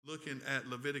Looking at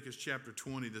Leviticus chapter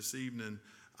 20 this evening,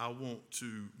 I want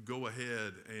to go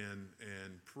ahead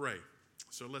and pray.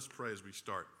 So let's pray as we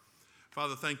start.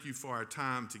 Father, thank you for our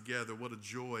time together. What a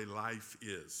joy life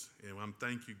is. And I'm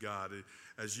thank you, God,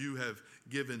 as you have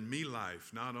given me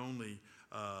life, not only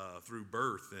through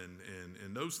birth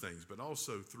and those things, but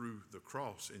also through the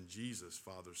cross in Jesus,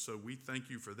 Father. So we thank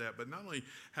you for that. But not only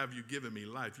have you given me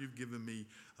life, you've given me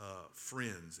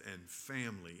friends and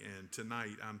family. And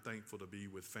tonight I'm thankful to be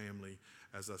with family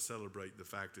as I celebrate the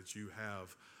fact that you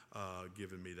have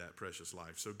given me that precious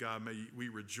life. So God, may we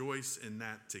rejoice in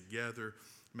that together.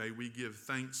 May we give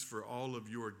thanks for all of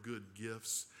your good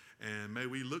gifts. And may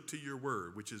we look to your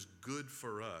word, which is good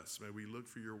for us. May we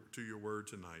look to your word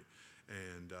tonight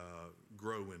and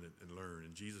grow in it and learn.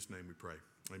 In Jesus' name we pray.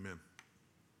 Amen.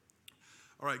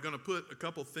 All right, going to put a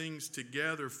couple things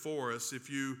together for us. If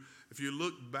you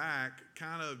look back,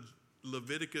 kind of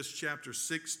Leviticus chapter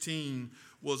 16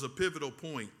 was a pivotal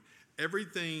point.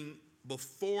 Everything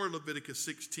before Leviticus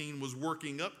 16 was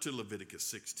working up to Leviticus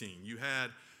 16. You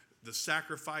had the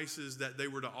sacrifices that they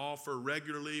were to offer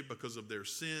regularly because of their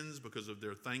sins, because of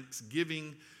their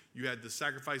thanksgiving. You had the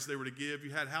sacrifice they were to give.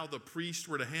 You had how the priests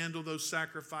were to handle those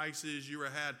sacrifices. You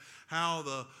had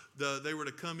how they were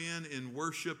to come in and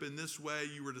worship in this way.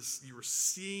 You were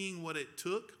seeing what it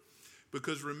took,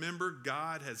 because remember,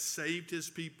 God has saved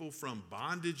his people from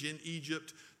bondage in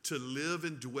Egypt to live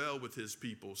and dwell with his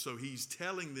people. So he's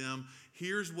telling them,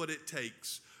 here's what it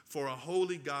takes for a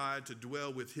holy God to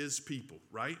dwell with his people,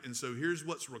 right? And so here's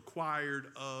what's required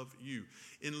of you.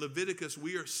 In Leviticus,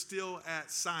 we are still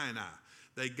at Sinai.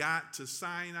 They got to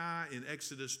Sinai in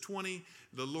Exodus 20.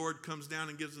 The Lord comes down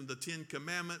and gives them the 10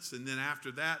 commandments. And then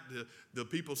after that, the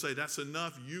people say, that's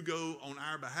enough. You go on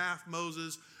our behalf,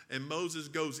 Moses. And Moses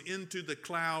goes into the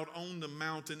cloud on the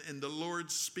mountain, and the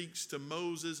Lord speaks to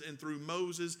Moses. And through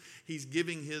Moses, he's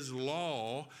giving his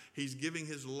law. He's giving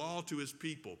his law to his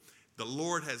people. The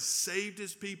Lord has saved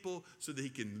his people so that he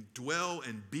can dwell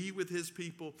and be with his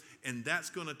people. And that's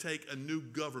going to take a new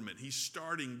government. He's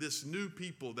starting this new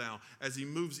people now as he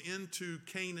moves into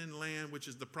Canaan land, which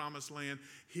is the promised land.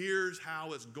 Here's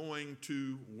how it's going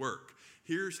to work.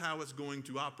 Here's how it's going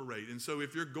to operate. And so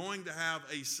if you're going to have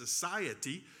a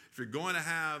society, if you're going to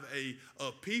have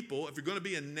a people, if you're going to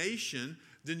be a nation,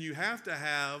 then you have to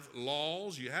have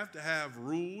laws, you have to have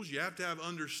rules, you have to have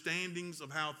understandings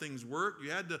of how things work.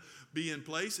 You had to be in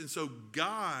place. And so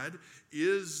God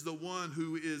is the one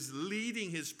who is leading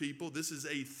his people. This is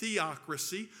a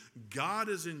theocracy. God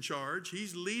is in charge.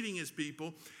 He's leading his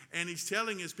people, and he's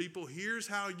telling his people, here's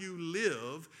how you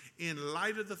live in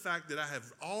light of the fact that I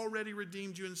have already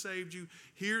redeemed you and saved you.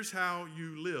 Here's how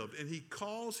you live. And he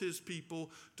calls his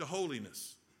people to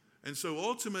holiness. And so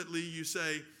ultimately you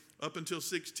say, up until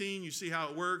 16, you see how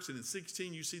it works. And in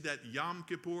 16, you see that Yom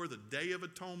Kippur, the Day of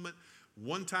Atonement,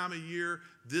 one time a year.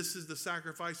 This is the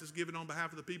sacrifices given on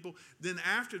behalf of the people. Then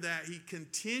after that, he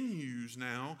continues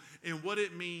now in what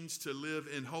it means to live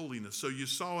in holiness. So you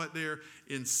saw it there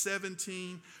in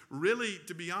 17. Really,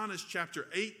 to be honest, chapter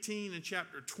 18 and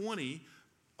chapter 20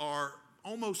 are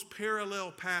almost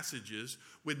parallel passages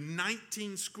with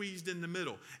 19 squeezed in the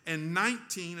middle. And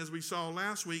 19, as we saw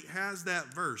last week, has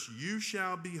that verse, you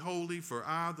shall be holy, for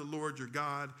I, the Lord your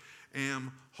God,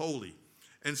 am holy.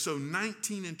 And so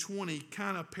 19 and 20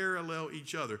 kind of parallel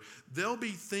each other. There'll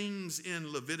be things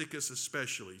in Leviticus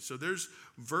especially. So there's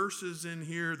verses in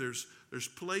here, there's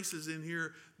places in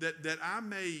here that I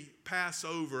may pass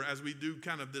over as we do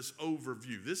kind of this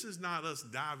overview. This is not us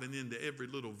diving into every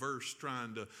little verse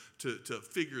trying to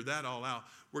figure that all out.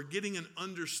 We're getting an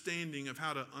understanding of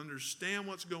how to understand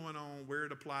what's going on, where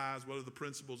it applies, what are the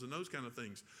principles, and those kind of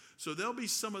things. So there'll be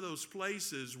some of those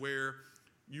places where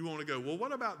you want to go, well,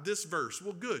 what about this verse?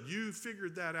 Well, good. You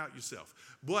figured that out yourself.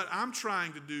 What I'm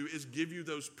trying to do is give you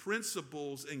those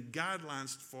principles and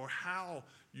guidelines for how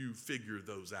you figure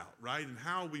those out, right? And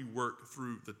how we work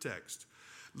through the text.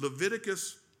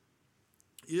 Leviticus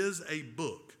is a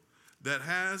book that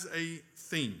has a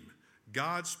theme.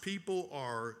 God's people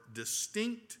are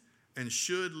distinct and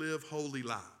should live holy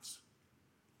lives.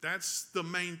 That's the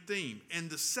main theme. And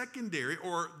the secondary,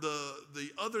 or the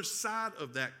other side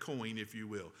of that coin, if you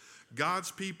will,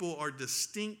 God's people are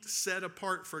distinct, set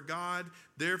apart for God,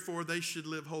 therefore they should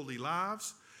live holy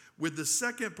lives. With the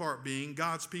second part being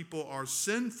God's people are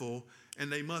sinful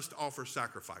and they must offer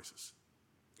sacrifices.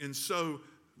 And so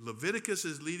Leviticus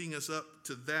is leading us up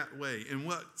to that way. And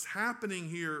what's happening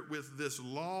here with this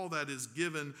law that is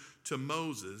given to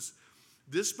Moses,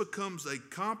 this becomes a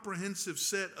comprehensive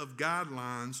set of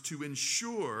guidelines to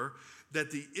ensure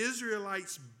that the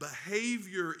Israelites'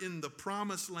 behavior in the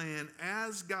promised land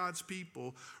as God's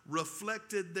people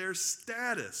reflected their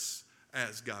status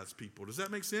as God's people. Does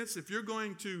that make sense? If you're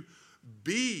going to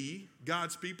be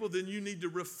God's people, then you need to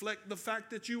reflect the fact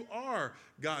that you are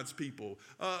God's people.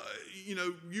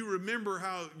 You remember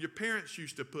how your parents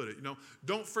used to put it.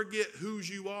 Don't forget whose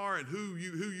you are and who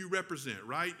you represent.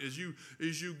 Right? As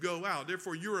you go out,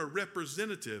 therefore you're a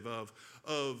representative of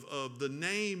the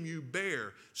name you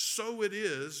bear. So it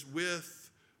is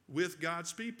with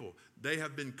God's people. They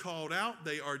have been called out.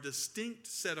 They are distinct,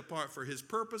 set apart for his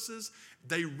purposes.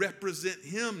 They represent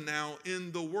him now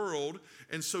in the world.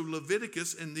 And so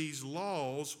Leviticus and these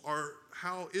laws are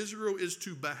how Israel is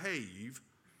to behave,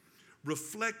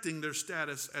 reflecting their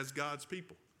status as God's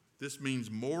people. This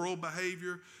means moral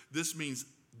behavior. This means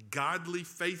godly,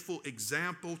 faithful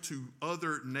example to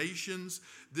other nations.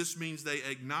 This means they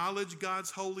acknowledge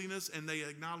God's holiness and they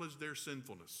acknowledge their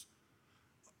sinfulness.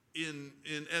 In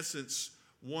essence,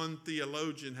 one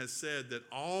theologian has said that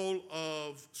all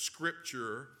of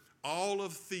Scripture, all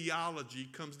of theology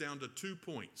comes down to 2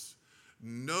 points.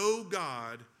 Know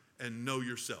God and know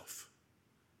yourself.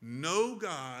 Know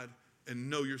God and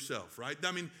know yourself, right?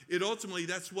 I mean, ultimately,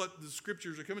 that's what the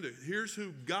Scriptures are coming to. Here's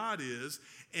who God is,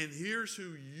 and here's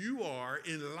who you are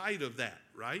in light of that,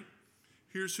 right?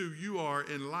 Here's who you are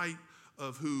in light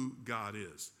of who God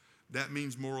is. That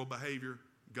means moral behavior,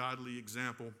 godly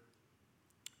example,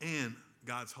 and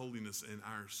God's holiness and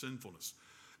our sinfulness.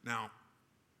 Now,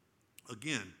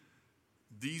 again,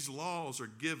 these laws are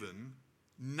given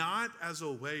not as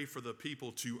a way for the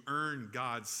people to earn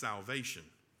God's salvation.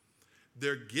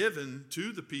 They're given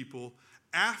to the people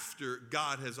after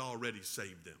God has already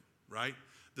saved them, right?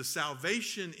 The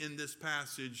salvation in this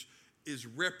passage is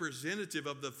representative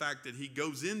of the fact that he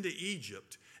goes into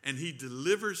Egypt and he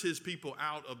delivers his people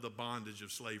out of the bondage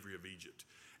of slavery of Egypt.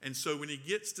 And so when he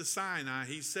gets to Sinai,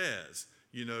 he says,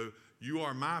 you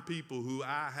are my people who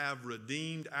I have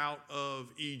redeemed out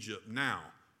of Egypt. Now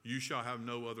you shall have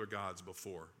no other gods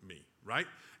before me, right?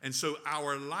 And so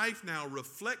our life now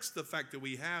reflects the fact that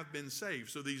we have been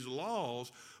saved. So these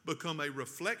laws become a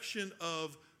reflection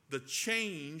of the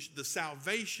change, the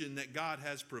salvation that God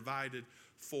has provided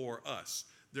for us.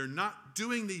 They're not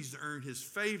doing these to earn his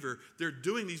favor. They're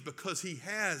doing these because he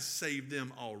has saved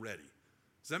them already.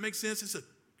 Does that make sense? It's a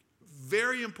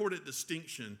very important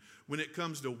distinction when it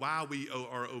comes to why we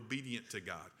are obedient to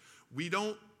God. We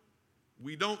don't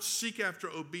seek after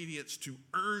obedience to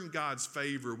earn God's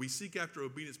favor. We seek after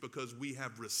obedience because we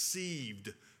have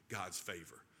received God's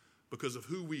favor, because of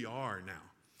who we are now.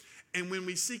 And when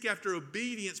we seek after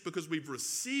obedience because we've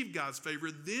received God's favor,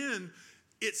 then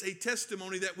it's a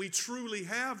testimony that we truly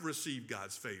have received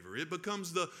God's favor. It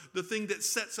becomes the thing that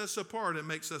sets us apart and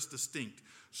makes us distinct.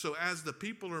 So as the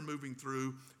people are moving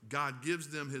through, God gives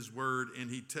them his word and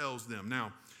he tells them.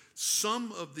 Now,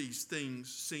 some of these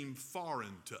things seem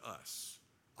foreign to us.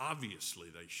 Obviously,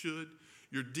 they should.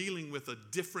 You're dealing with a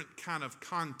different kind of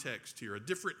context here, a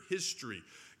different history.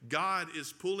 God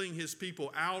is pulling his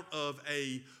people out of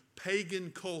a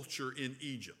pagan culture in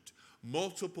Egypt.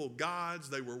 Multiple gods.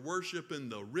 They were worshiping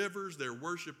the rivers. They're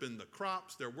worshiping the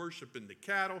crops. They're worshiping the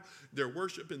cattle. They're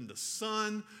worshiping the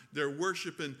sun. They're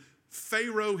worshiping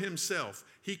Pharaoh himself.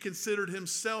 He considered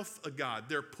himself a god.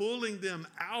 They're pulling them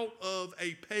out of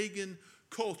a pagan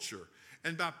culture.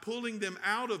 And by pulling them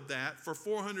out of that, for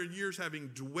 400 years having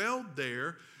dwelled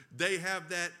there, they have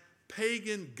that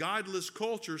pagan, godless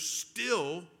culture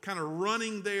still kind of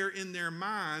running there in their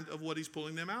mind of what he's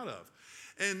pulling them out of.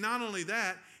 And not only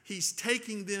that, he's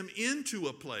taking them into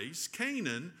a place,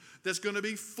 Canaan, that's going to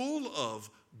be full of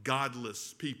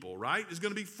godless people, right? It's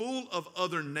going to be full of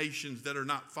other nations that are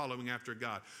not following after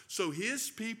God. So his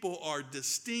people are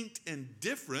distinct and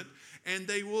different, and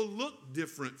they will look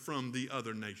different from the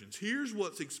other nations. Here's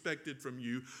what's expected from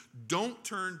you. Don't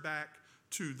turn back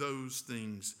to those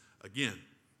things again.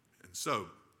 And so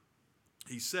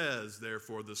he says,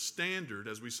 therefore, the standard,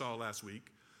 as we saw last week,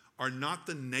 are not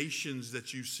the nations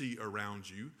that you see around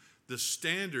you. The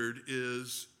standard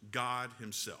is God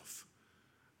himself.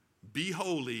 Be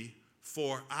holy,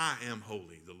 for I am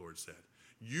holy, the Lord said.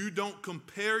 You don't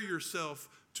compare yourself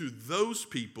to those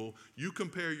people. You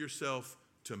compare yourself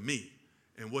to me.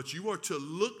 And what you are to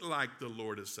look like, the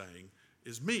Lord is saying,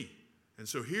 is me. And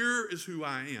so here is who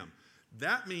I am.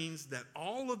 That means that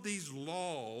all of these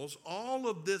laws, all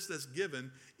of this that's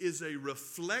given, is a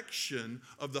reflection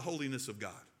of the holiness of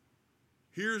God.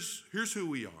 Here's who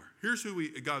we are.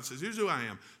 God says, here's who I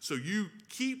am. So you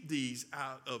keep these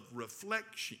out of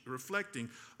reflecting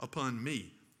upon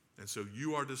me. And so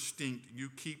you are distinct. You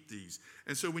keep these.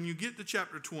 And so when you get to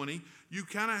chapter 20, you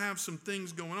kind of have some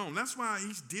things going on. That's why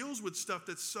he deals with stuff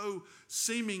that's so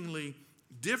seemingly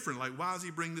different. Like, why does he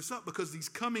bring this up? Because he's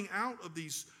coming out of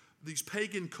these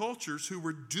pagan cultures who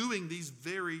were doing these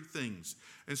very things.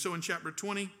 And so in chapter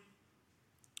 20,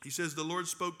 he says, the Lord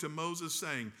spoke to Moses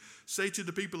saying, say to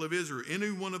the people of Israel,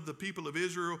 any one of the people of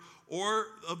Israel or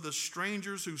of the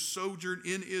strangers who sojourn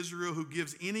in Israel who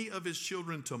gives any of his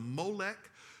children to Molech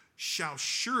shall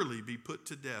surely be put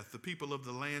to death. The people of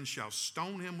the land shall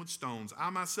stone him with stones. I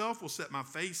myself will set my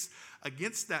face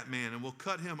against that man and will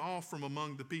cut him off from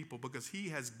among the people, because he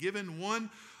has given one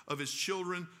of his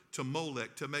children to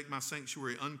Molech to make my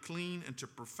sanctuary unclean and to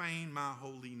profane my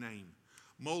holy name.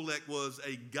 Molech was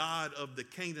a god of the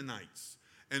Canaanites.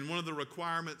 And one of the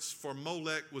requirements for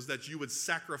Molech was that you would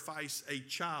sacrifice a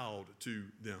child to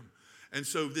them. And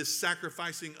so this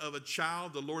sacrificing of a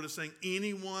child, the Lord is saying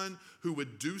anyone who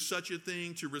would do such a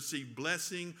thing to receive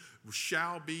blessing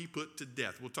shall be put to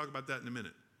death. We'll talk about that in a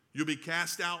minute. You'll be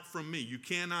cast out from me. You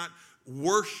cannot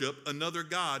worship another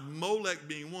god, Molech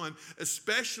being one,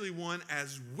 especially one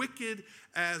as wicked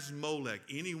as Molech.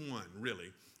 Anyone,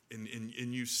 really.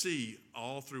 And you see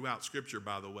all throughout Scripture,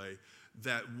 by the way,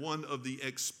 that one of the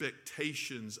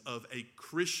expectations of a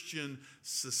Christian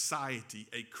society,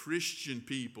 a Christian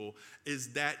people,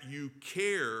 is that you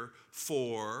care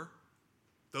for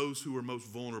those who are most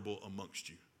vulnerable amongst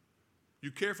you.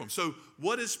 You care for them. So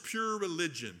what is pure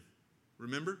religion?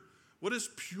 Remember? What is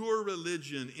pure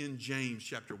religion in James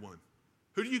chapter 1?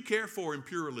 Who do you care for in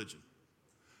pure religion?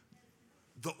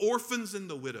 The orphans and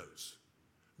the widows.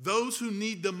 Those who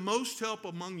need the most help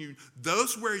among you,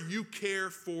 those where you care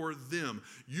for them,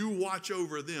 you watch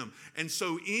over them. And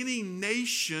so any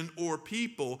nation or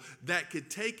people that could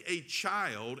take a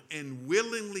child and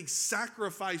willingly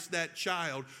sacrifice that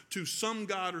child to some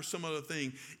god or some other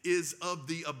thing is of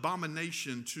the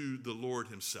abomination to the Lord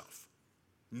himself.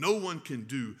 No one can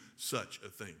do such a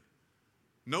thing.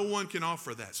 No one can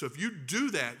offer that. So if you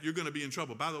do that, you're going to be in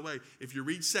trouble. By the way, if you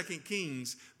read 2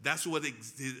 Kings, that's what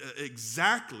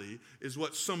exactly is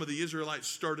what some of the Israelites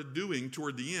started doing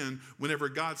toward the end whenever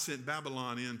God sent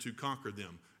Babylon in to conquer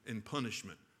them in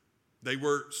punishment. They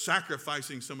were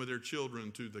sacrificing some of their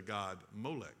children to the god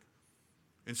Molech.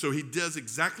 And so he does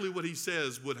exactly what he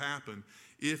says would happen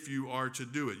if you are to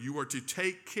do it. You are to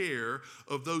take care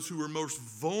of those who are most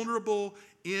vulnerable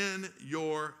in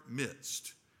your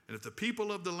midst. And if the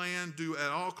people of the land do at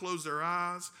all close their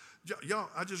eyes, y'all,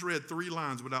 I just read 3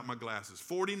 lines without my glasses.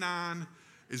 49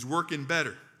 is working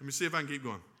better. Let me see if I can keep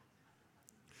going.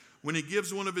 When he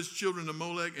gives one of his children to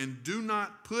Molech, and do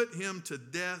not put him to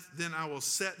death, then I will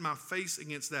set my face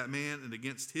against that man and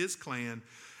against his clan,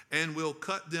 and will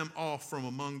cut them off from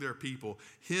among their people,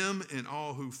 him and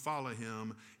all who follow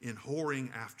him in whoring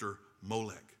after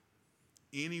Molech.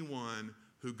 Anyone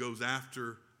who goes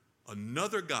after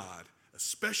another god,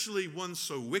 especially one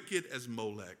so wicked as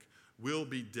Molech, will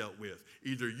be dealt with.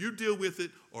 Either you deal with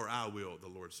it or I will, the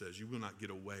Lord says. You will not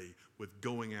get away with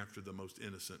going after the most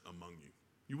innocent among you.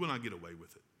 You will not get away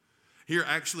with it. Here,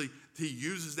 actually, he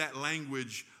uses that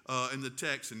language in the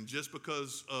text, and just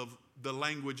because of the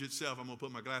language itself, I'm going to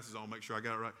put my glasses on, make sure I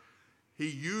got it right. He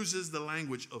uses the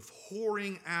language of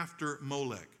whoring after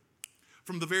Molech.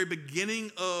 From the very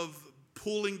beginning of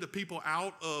pulling the people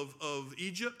out of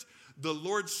Egypt, the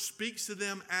Lord speaks to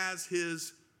them as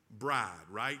his bride,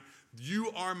 right?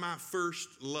 You are my first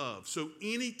love. So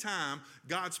anytime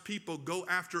God's people go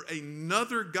after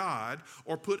another god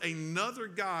or put another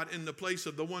god in the place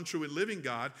of the one true and living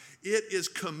God, it is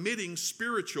committing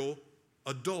spiritual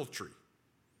adultery.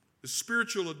 The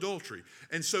spiritual adultery.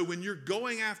 And so when you're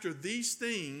going after these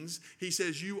things, he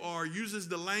says uses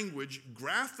the language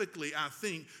graphically, I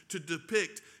think, to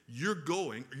depict you're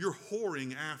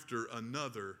whoring after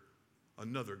another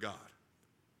god.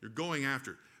 You're going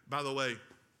after it. By the way,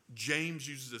 James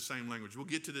uses the same language. We'll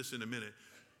get to this in a minute.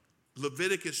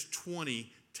 Leviticus 20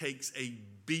 takes a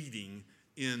beating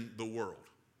in the world.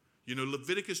 You know,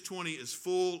 Leviticus 20 is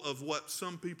full of what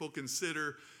some people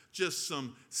consider just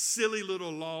some silly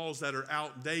little laws that are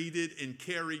outdated and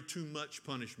carry too much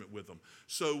punishment with them.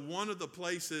 So one of the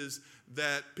places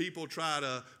that people try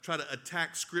to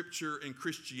attack Scripture and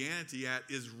Christianity at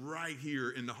is right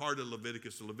here in the heart of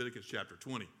Leviticus chapter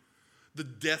 20. The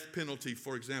death penalty,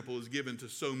 for example, is given to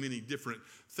so many different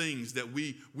things that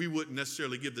we wouldn't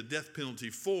necessarily give the death penalty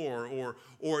for,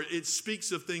 or it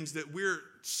speaks of things that we're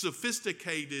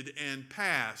sophisticated and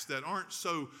past that aren't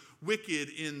so wicked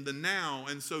in the now.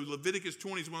 And so Leviticus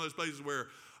 20 is one of those places where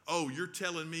oh, you're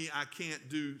telling me I can't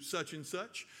do such and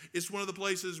such? It's one of the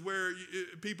places where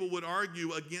people would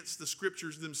argue against the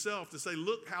scriptures themselves to say,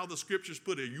 look how the scriptures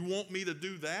put it. You want me to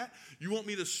do that? You want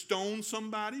me to stone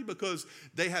somebody because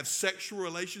they have sexual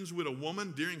relations with a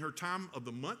woman during her time of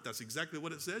the month? That's exactly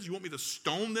what it says. You want me to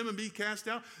stone them and be cast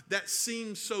out? That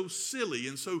seems so silly.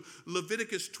 And so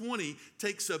Leviticus 20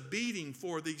 takes a beating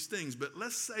for these things. But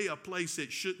let's say a place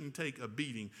it shouldn't take a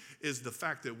beating is the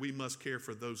fact that we must care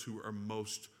for those who are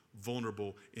most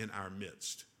vulnerable in our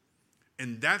midst.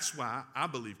 And that's why I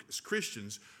believe as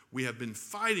Christians, we have been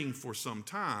fighting for some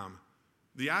time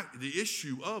the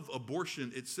issue of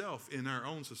abortion itself in our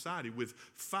own society, with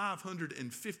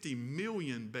 550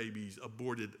 million babies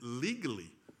aborted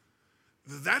legally.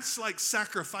 That's like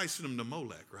sacrificing them to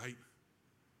Molech, right?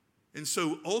 And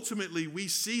so ultimately we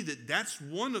see that that's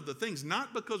one of the things,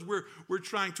 not because we're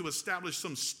trying to establish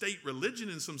some state religion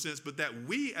in some sense, but that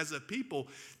we as a people,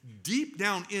 deep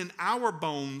down in our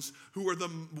bones,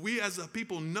 we as a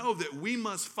people know that we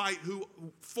must fight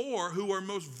who are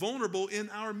most vulnerable in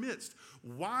our midst.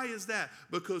 Why is that?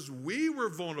 Because we were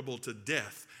vulnerable to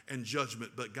death and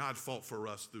judgment, but God fought for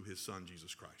us through his son,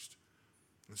 Jesus Christ.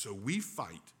 And so we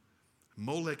fight.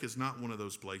 Molech is not one of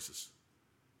those places.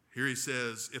 Here he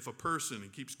says, if a person, he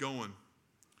keeps going,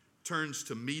 turns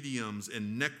to mediums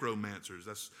and necromancers,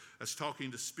 that's talking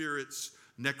to spirits,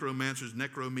 necromancers,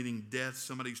 necro meaning death,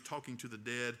 somebody's talking to the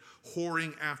dead,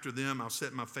 whoring after them, I'll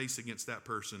set my face against that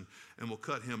person and will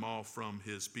cut him off from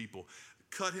his people.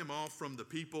 Cut him off from the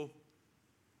people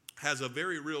has a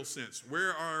very real sense.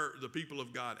 Where are the people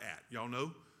of God at? Y'all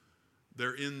know?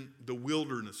 They're in the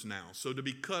wilderness now. So to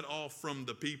be cut off from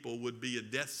the people would be a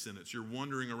death sentence. You're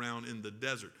wandering around in the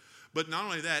desert. But not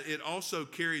only that, it also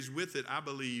carries with it, I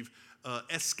believe,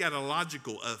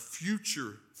 eschatological, a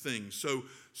future thing. So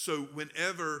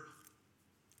whenever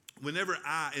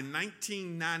I, in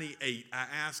 1998, I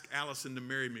asked Allison to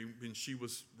marry me when she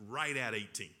was right at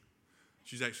 18.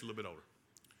 She's actually a little bit older.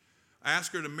 I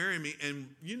asked her to marry me, and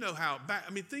you know how,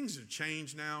 things have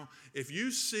changed now. If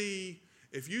you see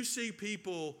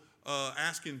people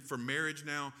asking for marriage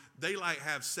now, they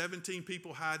have 17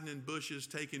 people hiding in bushes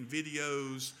taking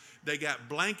videos. They got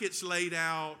blankets laid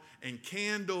out and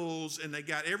candles, and they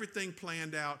got everything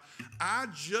planned out. I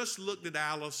just looked at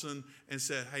Allison and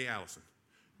said, hey, Allison,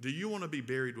 do you want to be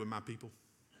buried with my people?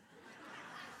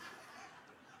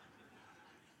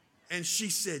 And she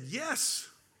said, yes.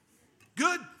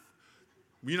 Good.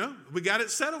 We got it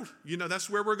settled. That's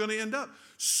where we're going to end up.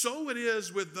 So it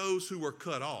is with those who are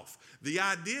cut off. The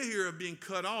idea here of being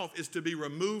cut off is to be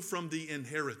removed from the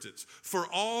inheritance. For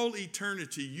all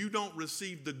eternity, you don't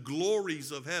receive the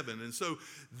glories of heaven. And so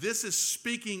this is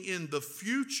speaking in the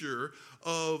future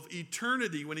of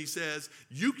eternity when he says,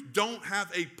 you don't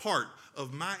have a part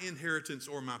of my inheritance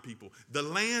or my people. The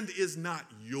land is not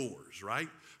yours, right?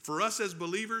 For us as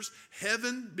believers,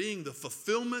 heaven being the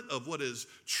fulfillment of what is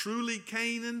truly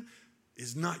Canaan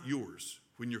is not yours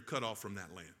when you're cut off from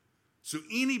that land. So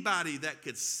anybody that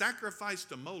could sacrifice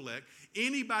to Molech,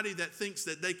 anybody that thinks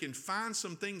that they can find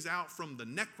some things out from the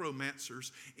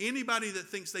necromancers, anybody that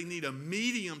thinks they need a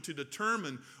medium to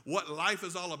determine what life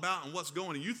is all about and what's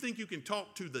going on, you think you can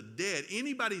talk to the dead,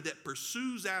 anybody that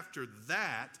pursues after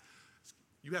that,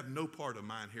 you have no part of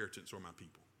my inheritance or my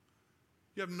people.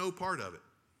 You have no part of it.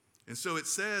 And so it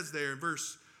says there in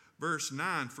verse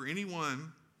 9, for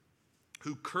anyone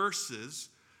who curses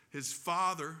his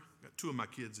father, got two of my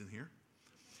kids in here,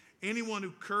 anyone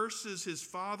who curses his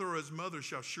father or his mother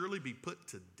shall surely be put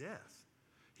to death.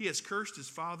 He has cursed his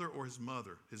father or his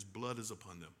mother. His blood is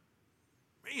upon them.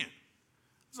 Man,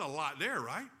 there's a lot there,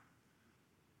 right?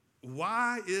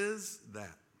 Why is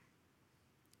that?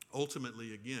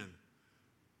 Ultimately, again,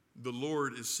 the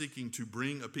Lord is seeking to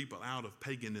bring a people out of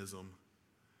paganism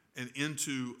and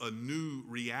into a new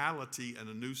reality and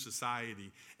a new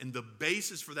society. And the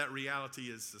basis for that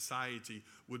reality as society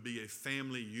would be a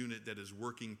family unit that is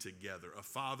working together, a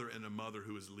father and a mother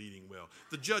who is leading well.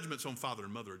 The judgments on father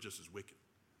and mother are just as wicked,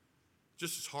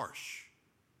 just as harsh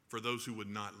for those who would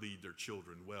not lead their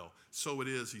children well. So it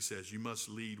is, he says, you must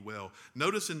lead well.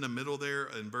 Notice in the middle there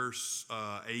in verse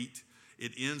 8,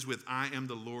 it ends with, I am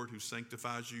the Lord who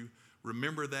sanctifies you.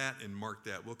 Remember that and mark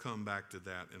that. We'll come back to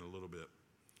that in a little bit.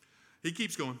 He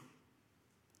keeps going.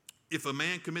 If a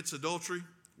man commits adultery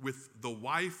with the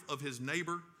wife of his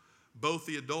neighbor, both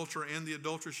the adulterer and the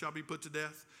adulteress shall be put to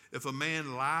death. If a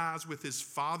man lies with his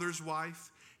father's wife,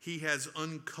 he has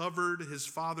uncovered his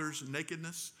father's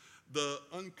nakedness. The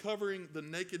uncovering the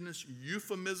nakedness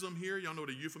euphemism here, y'all know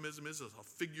what a euphemism is? It's a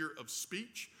figure of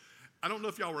speech. I don't know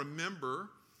if y'all remember,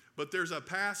 but there's a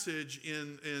passage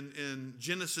in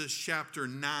Genesis chapter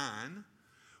 9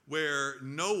 where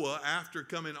Noah, after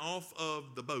coming off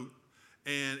of the boat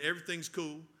and everything's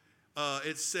cool,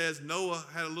 it says Noah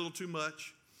had a little too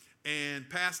much and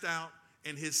passed out,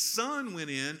 and his son went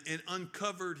in and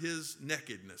uncovered his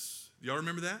nakedness. Y'all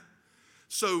remember that?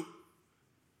 So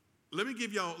let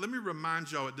me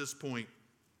remind y'all at this point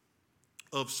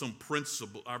of some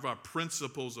our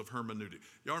principles of hermeneutics.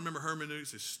 Y'all remember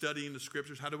hermeneutics is studying the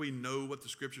scriptures. How do we know what the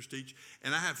scriptures teach?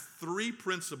 And I have 3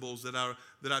 principles that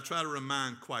I try to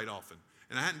remind quite often.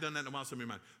 And I hadn't done that in a while, so let me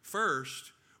remind.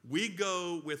 First, we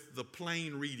go with the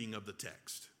plain reading of the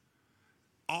text.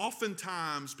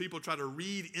 Oftentimes, people try to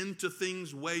read into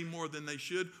things way more than they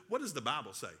should. What does the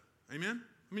Bible say? Amen?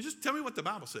 I mean, just tell me what the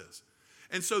Bible says.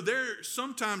 And so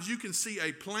sometimes you can see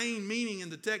a plain meaning in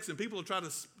the text, and people will try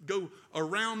to go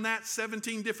around that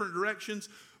 17 different directions,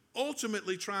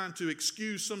 ultimately trying to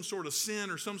excuse some sort of sin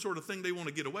or some sort of thing they want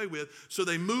to get away with. So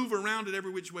they move around it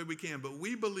every which way we can. But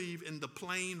we believe in the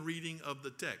plain reading of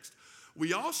the text.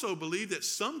 We also believe that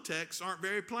some texts aren't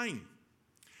very plain.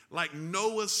 Like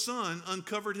Noah's son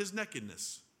uncovered his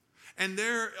nakedness. And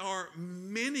there are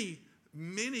many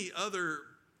other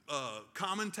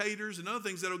commentators and other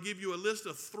things that will give you a list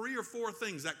of 3 or 4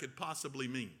 things that could possibly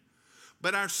mean.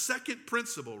 But our second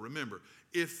principle, remember,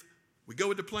 if we go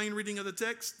with the plain reading of the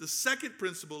text, the second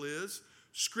principle is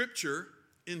Scripture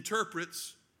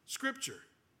interprets Scripture.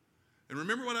 And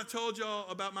remember what I told y'all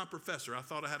about my professor? I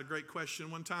thought I had a great question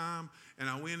one time, and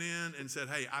I went in and said,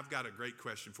 hey, I've got a great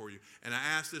question for you. And I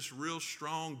asked this real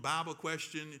strong Bible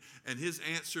question, and his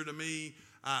answer to me,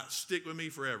 stick with me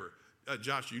forever.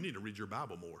 Josh, you need to read your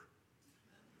Bible more.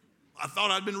 I thought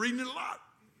I'd been reading it a lot.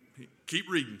 Keep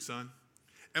reading, son.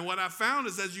 And what I found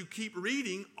is as you keep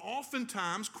reading,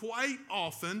 oftentimes, quite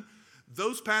often,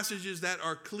 those passages that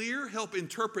are clear help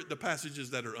interpret the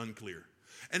passages that are unclear.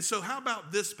 And so how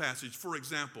about this passage? For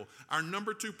example, our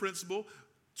number 2 principle,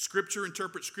 Scripture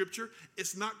interprets Scripture.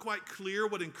 It's not quite clear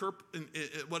what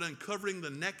uncovering the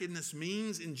nakedness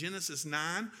means in Genesis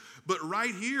 9. But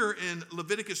right here in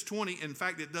Leviticus 20, in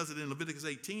fact, it does it in Leviticus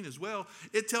 18 as well,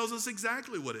 it tells us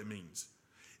exactly what it means.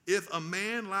 If a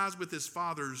man lies with his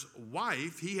father's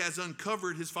wife, he has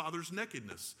uncovered his father's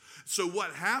nakedness. So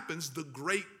what happens, the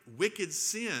great wicked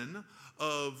sin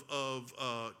of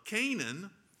Canaan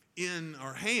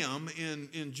or Ham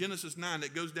in Genesis 9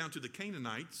 that goes down to the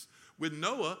Canaanites with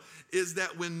Noah, is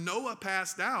that when Noah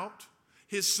passed out,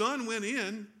 his son went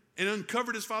in and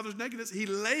uncovered his father's nakedness. He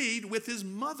laid with his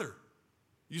mother.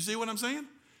 You see what I'm saying?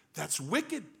 That's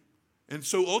wicked. And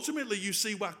so ultimately you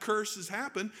see why curses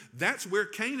happen. That's where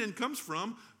Canaan comes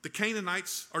from. The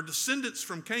Canaanites are descendants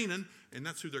from Canaan, and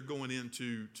that's who they're going in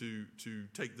to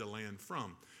take the land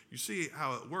from. You see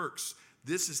how it works.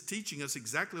 This is teaching us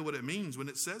exactly what it means when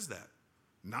it says that.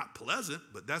 Not pleasant,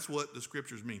 but that's what the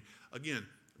scriptures mean. Again,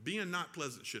 being not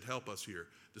pleasant should help us here.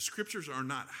 The scriptures are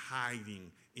not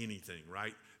hiding anything,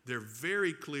 right? They're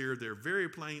very clear, they're very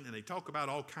plain, and they talk about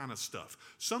all kind of stuff.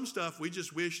 Some stuff we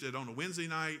just wish that on a Wednesday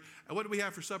night, and what do we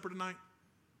have for supper tonight?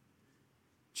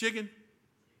 Chicken.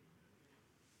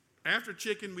 After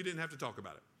chicken, we didn't have to talk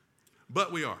about it.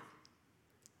 But we are.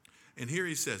 And here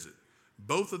he says it.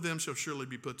 Both of them shall surely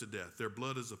be put to death. Their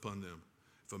blood is upon them.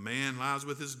 If a man lies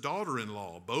with his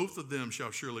daughter-in-law, both of them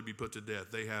shall surely be put to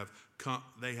death. They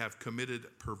have committed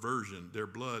perversion. Their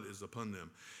blood is upon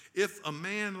them. If a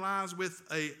man lies with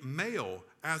a male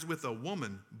as with a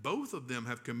woman, both of them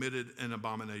have committed an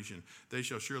abomination. They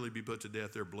shall surely be put to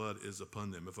death. Their blood is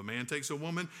upon them. If a man takes a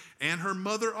woman and her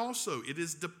mother also, it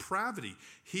is depravity.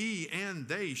 He and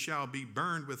they shall be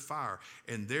burned with fire,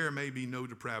 and there may be no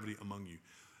depravity among you.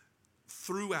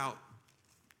 Throughout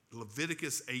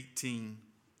Leviticus 18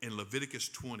 and Leviticus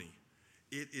 20,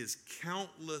 it is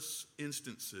countless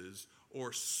instances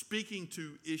or speaking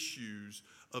to issues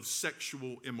of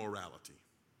sexual immorality.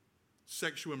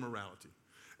 Sexual immorality.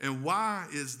 And why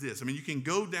is this? I mean, you can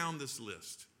go down this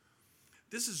list.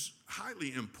 This is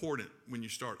highly important when you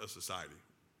start a society,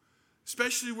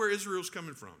 especially where Israel's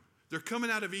coming from. They're coming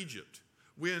out of Egypt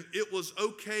when it was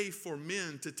okay for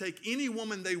men to take any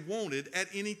woman they wanted at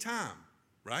any time,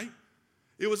 right?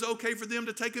 It was okay for them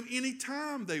to take them any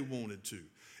time they wanted to.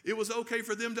 It was okay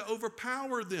for them to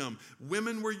overpower them.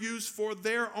 Women were used for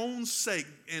their own sake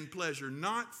and pleasure,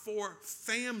 not for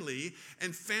family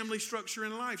and family structure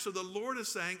in life. So the Lord is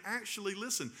saying, actually,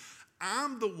 listen,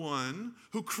 I'm the one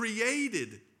who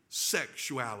created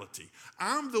sexuality.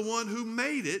 I'm the one who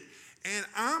made it, and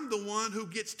I'm the one who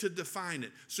gets to define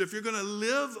it. So if you're going to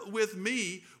live with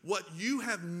me, what you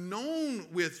have known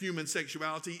with human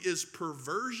sexuality is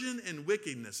perversion and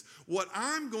wickedness. What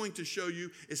I'm going to show you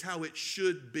is how it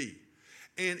should be.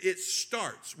 And it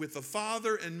starts with the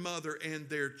father and mother and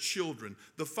their children.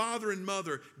 The father and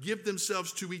mother give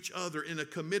themselves to each other in a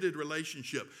committed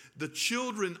relationship. The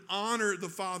children honor the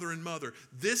father and mother.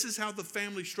 This is how the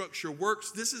family structure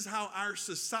works. This is how our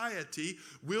society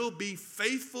will be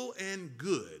faithful and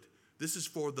good. This is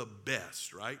for the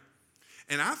best, right?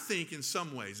 And I think in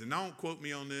some ways, and don't quote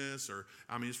me on this, or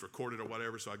I mean it's recorded or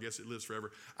whatever, so I guess it lives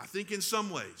forever. I think in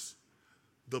some ways,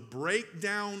 the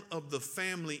breakdown of the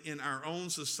family in our own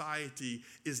society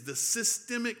is the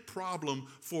systemic problem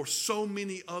for so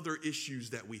many other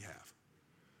issues that we have.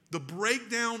 The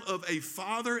breakdown of a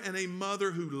father and a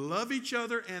mother who love each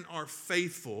other and are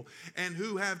faithful, and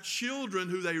who have children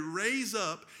who they raise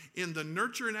up in the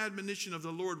nurture and admonition of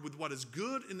the Lord with what is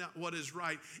good and what is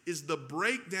right, is the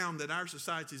breakdown that our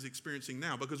society is experiencing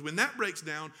now. Because when that breaks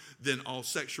down, then all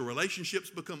sexual relationships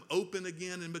become open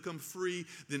again and become free.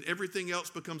 Then everything else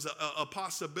becomes a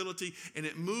possibility, and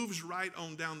it moves right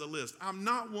on down the list. I'm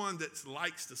not one that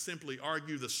likes to simply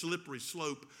argue the slippery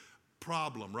slope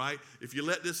problem, right? If you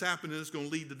let this happen, then it's going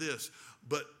to lead to this.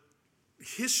 But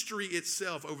history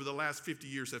itself over the last 50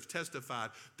 years has testified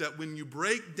that when you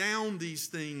break down these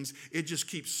things, it just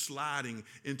keeps sliding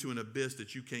into an abyss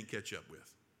that you can't catch up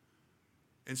with.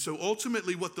 And so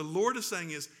ultimately what the Lord is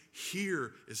saying is,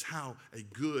 here is how a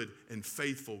good and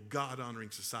faithful,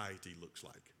 God-honoring society looks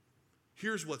like.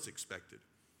 Here's what's expected.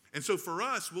 And so for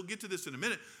us, we'll get to this in a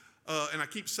minute, and I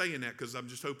keep saying that because I'm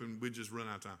just hoping we just run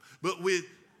out of time. But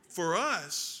for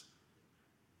us,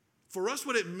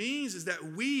 what it means is that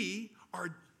we are,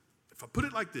 if I put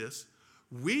it like this,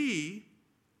 we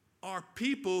are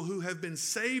people who have been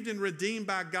saved and redeemed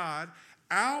by God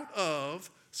out of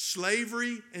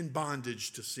slavery and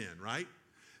bondage to sin, right?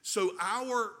 So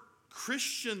our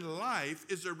Christian life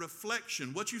is a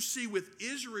reflection. What you see with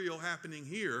Israel happening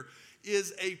here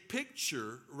is a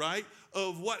picture, right,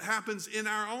 of what happens in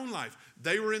our own life.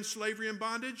 They were in slavery and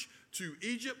bondage to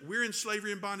Egypt. We're in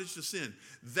slavery and bondage to sin.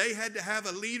 They had to have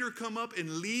a leader come up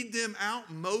and lead them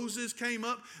out. Moses came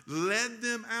up, led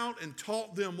them out, and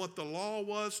taught them what the law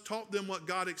was, taught them what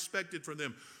God expected from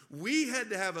them. We had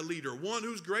to have a leader, one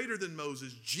who's greater than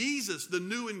Moses. Jesus, the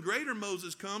new and greater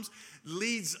Moses, comes,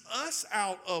 leads us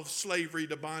out of slavery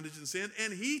to bondage and sin,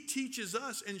 and he teaches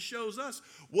us and shows us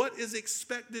what is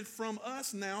expected from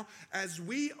us now as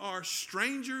we are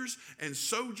strangers and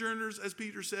sojourners, as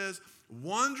Peter says,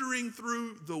 wandering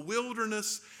through the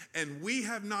wilderness, and we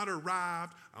have not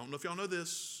arrived. I don't know if y'all know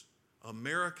this.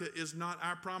 America is not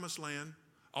our promised land,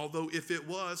 although if it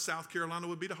was, South Carolina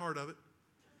would be the heart of it.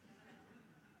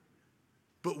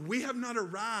 But we have not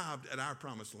arrived at our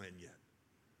promised land yet.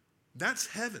 That's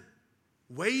heaven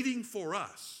waiting for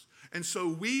us. And so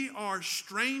we are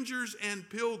strangers and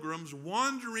pilgrims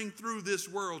wandering through this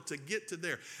world to get to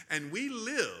there. And we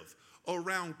live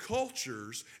around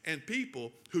cultures and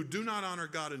people who do not honor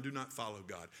God and do not follow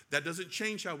God. That doesn't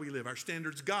change how we live. Our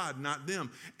standard's God, not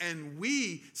them. And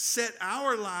we set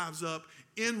our lives up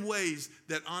in ways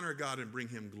that honor God and bring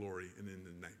him glory and in the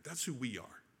name. That's who we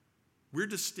are. We're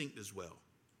distinct as well.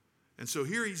 And so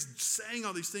here he's saying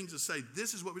all these things to say,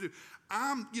 this is what we do.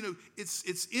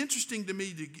 It's interesting to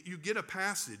me you get a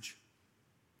passage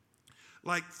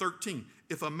like 13.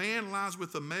 If a man lies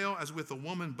with a male as with a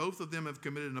woman, both of them have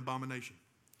committed an abomination.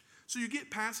 So you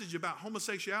get passage about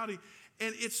homosexuality,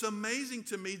 and it's amazing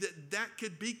to me that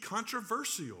could be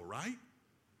controversial, right?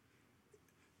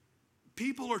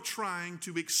 People are trying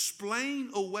to explain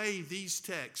away these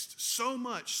texts so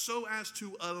much so as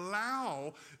to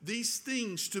allow these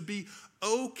things to be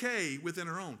okay within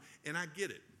our own. And I get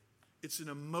it. It's an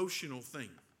emotional thing.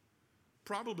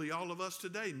 Probably all of us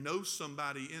today know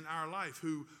somebody in our life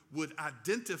who would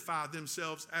identify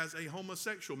themselves as a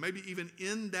homosexual, maybe even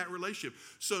in that relationship.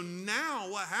 So now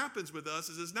what happens with us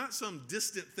is it's not some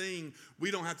distant thing we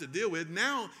don't have to deal with.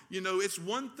 Now, it's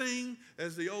one thing,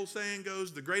 as the old saying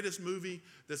goes, the greatest movie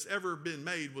that's ever been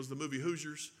made was the movie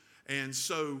Hoosiers. And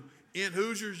so in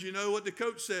Hoosiers, you know what the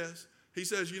coach says? He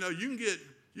says, you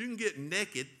can get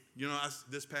naked.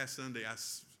 This past Sunday,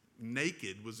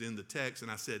 naked was in the text,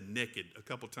 and I said naked a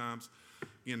couple times.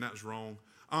 Again, that was wrong.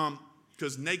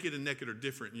 Because naked and naked are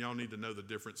different, and y'all need to know the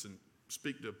difference. And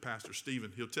speak to Pastor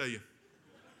Stephen. He'll tell you.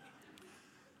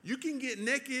 You can get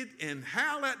naked and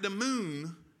howl at the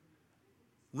moon,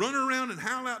 run around and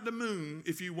howl at the moon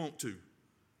if you want to.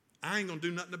 I ain't going to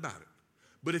do nothing about it.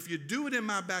 But if you do it in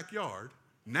my backyard,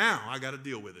 now I got to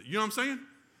deal with it. You know what I'm saying?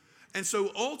 And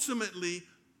so ultimately,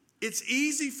 it's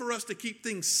easy for us to keep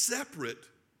things separate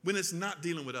when it's not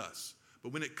dealing with us.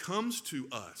 But when it comes to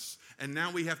us, and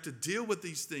now we have to deal with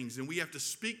these things, and we have to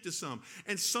speak to some,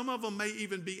 and some of them may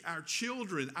even be our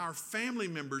children, our family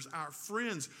members, our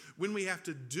friends. When we have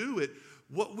to do it,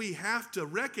 what we have to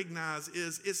recognize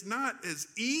is it's not as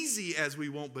easy as we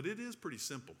want, but it is pretty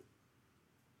simple.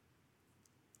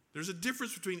 There's a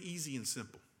difference between easy and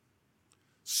simple.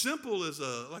 Simple is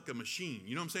like a machine.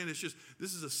 You know what I'm saying?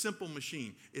 This is a simple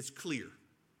machine. It's clear.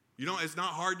 It's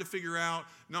not hard to figure out,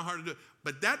 not hard to do.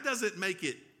 But that doesn't make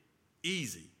it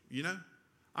easy,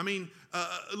 I mean,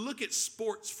 look at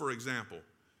sports, for example.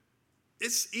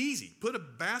 It's easy. Put a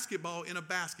basketball in a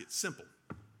basket. Simple.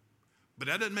 But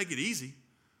that doesn't make it easy.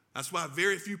 That's why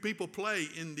very few people play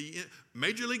in the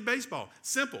Major League Baseball.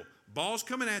 Simple. Ball's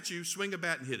coming at you, swing a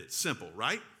bat and hit it. Simple,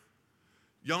 right?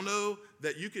 Y'all know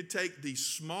that you could take the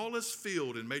smallest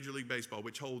field in Major League Baseball,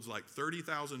 which holds like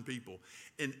 30,000 people,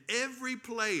 and every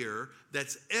player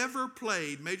that's ever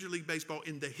played Major League Baseball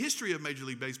in the history of Major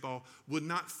League Baseball would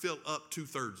not fill up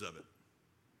 2/3 of it.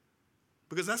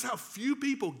 Because that's how few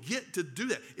people get to do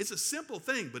that. It's a simple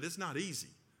thing, but it's not easy.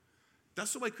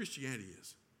 That's the way Christianity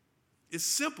is. It's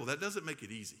simple. That doesn't make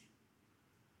it easy.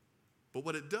 But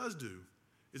what it does do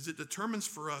is it determines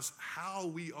for us how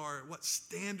we are, what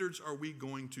standards are we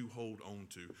going to hold on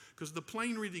to. Because the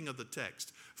plain reading of the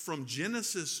text, from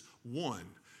Genesis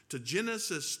 1 to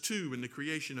Genesis 2 in the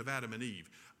creation of Adam and Eve,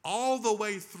 all the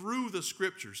way through the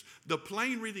scriptures, the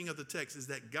plain reading of the text is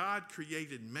that God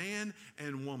created man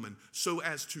and woman so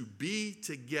as to be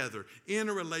together in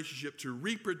a relationship, to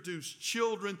reproduce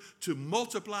children, to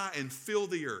multiply and fill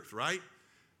the earth, right?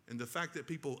 And the fact that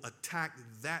people attack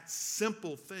that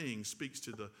simple thing speaks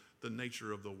to the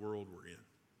nature of the world we're in.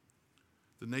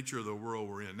 The nature of the world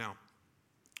we're in. Now,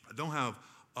 I don't have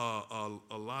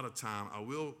a lot of time. I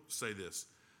will say this.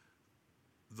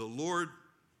 The Lord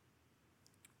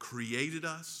created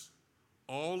us.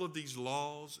 All of these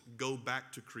laws go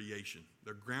back to creation.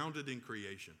 They're grounded in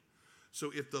creation.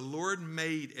 So if the Lord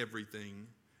made everything,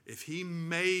 if he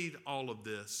made all of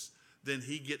this, then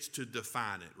he gets to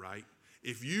define it, right?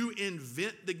 If you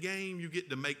invent the game, you get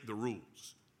to make the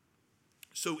rules.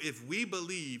 So if we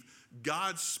believe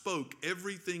God spoke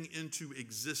everything into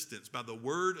existence by the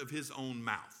word of his own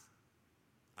mouth,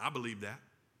 I believe that.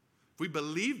 If we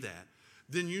believe that,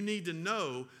 then you need to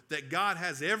know that God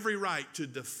has every right to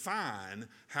define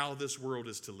how this world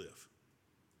is to live.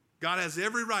 God has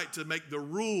every right to make the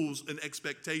rules and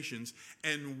expectations,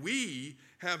 and we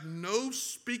have no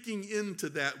speaking into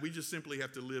that. We just simply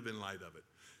have to live in light of it.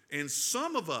 And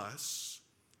some of us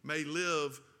may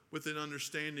live with an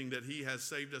understanding that he has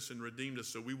saved us and redeemed us,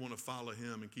 so we want to follow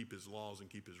him and keep his laws and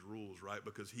keep his rules, right?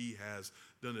 Because he has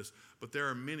done this. But there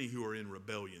are many who are in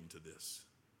rebellion to this.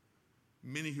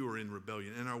 Many who are in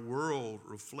rebellion. And our world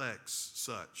reflects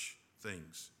such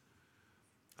things.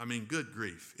 I mean, good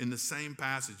grief. In the same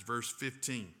passage, verse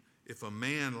 15, if a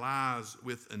man lies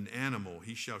with an animal,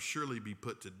 he shall surely be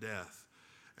put to death,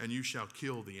 and you shall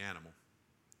kill the animal.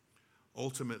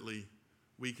 Ultimately,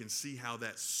 we can see how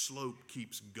that slope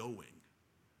keeps going.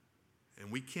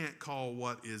 And we can't call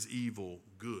what is evil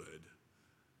good.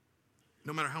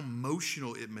 No matter how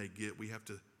emotional it may get, we have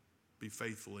to be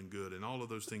faithful and good. And all of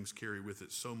those things carry with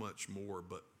it so much more.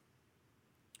 But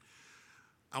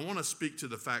I want to speak to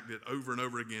the fact that over and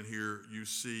over again here you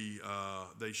see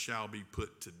they shall be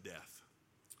put to death.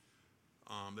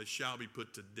 They shall be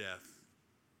put to death.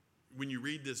 When you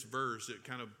read this verse, it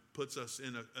kind of puts us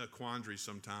in a quandary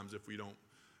sometimes if we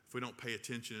don't pay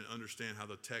attention and understand how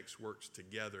the text works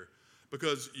together.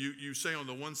 Because you say on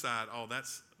the one side, oh,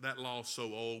 that law's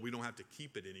so old, we don't have to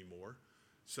keep it anymore,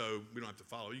 so we don't have to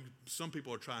follow. Some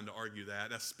people are trying to argue that.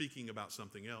 That's speaking about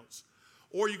something else.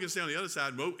 Or you can say on the other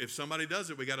side, well, if somebody does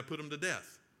it, we got to put them to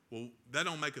death. Well, that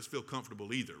don't make us feel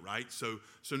comfortable either, right? So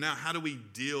now how do we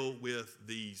deal with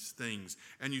these things?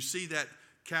 And you see that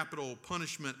capital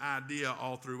punishment idea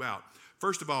all throughout.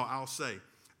 First of all, I'll say,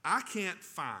 I can't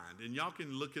find, and y'all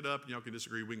can look it up and y'all can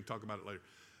disagree, we can talk about it later.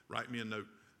 Write me a note.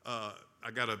 I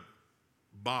got a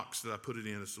box that I put it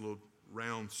in. It's a little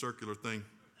round circular thing.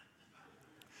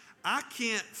 I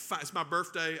can't find, it's my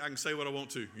birthday, I can say what I want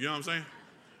to. You know what I'm saying?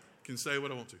 Can say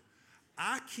what I want to.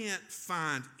 I can't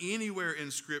find anywhere in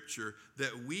Scripture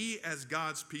that we as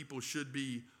God's people should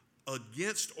be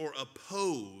against or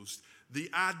opposed the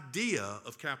idea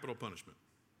of capital punishment.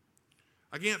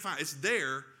 I can't find it. It's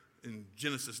there in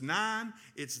Genesis 9.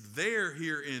 It's there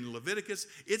here in Leviticus.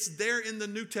 It's there in the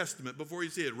New Testament before you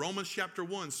see it. Romans chapter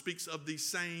 1 speaks of the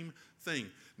same thing.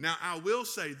 Now, I will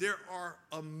say there are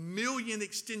a million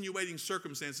extenuating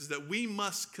circumstances that we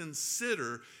must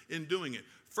consider in doing it.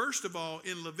 First of all,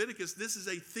 in Leviticus, this is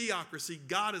a theocracy.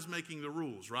 God is making the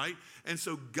rules, right? And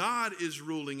so God is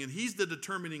ruling, and he's the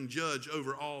determining judge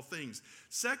over all things.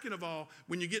 Second of all,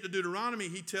 when you get to Deuteronomy,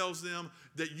 he tells them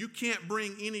that you can't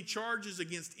bring any charges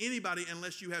against anybody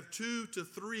unless you have 2 to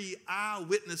 3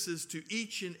 eyewitnesses to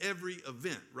each and every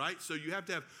event, right? So you have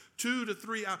to have 2 to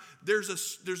 3 hours.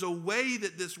 There's a way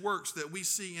that this works that we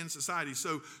see in society.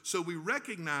 So we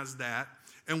recognize that.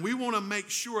 And we want to make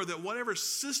sure that whatever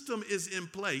system is in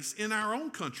place in our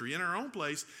own country, in our own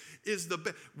place, is the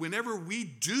best. Whenever we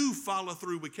do follow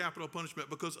through with capital punishment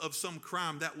because of some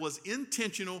crime that was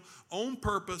intentional, on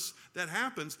purpose, that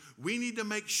happens, we need to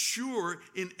make sure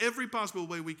in every possible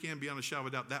way we can, beyond a shadow of a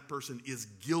doubt, that person is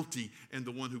guilty and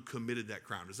the one who committed that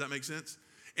crime. Does that make sense?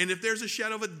 And if there's a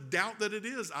shadow of a doubt that it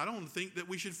is, I don't think that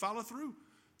we should follow through.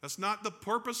 That's not the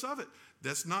purpose of it.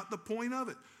 That's not the point of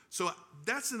it. So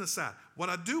that's an aside. What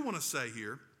I do want to say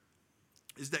here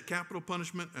is that capital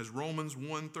punishment, as Romans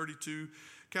 1:32,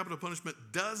 capital punishment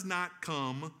does not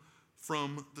come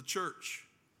from the church.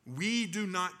 We do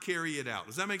not carry it out.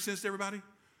 Does that make sense to everybody?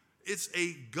 It's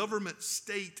a government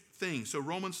state thing. So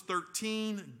Romans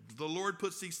 13, the Lord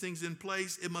puts these things in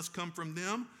place. It must come from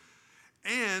them.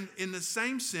 And in the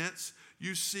same sense,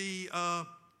 you see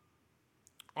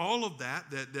all of that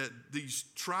these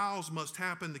trials must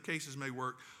happen, the cases may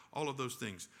work, all of those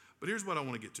things. But here's what I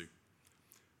want to get to.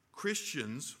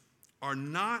 Christians are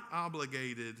not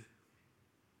obligated,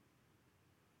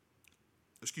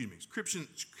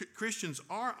 Christians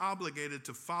are obligated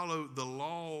to follow the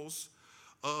laws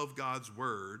of God's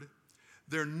word.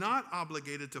 They're not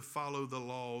obligated to follow the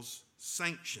law's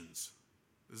sanctions.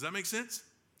 Does that make sense?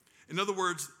 In other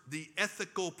words, the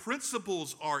ethical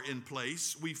principles are in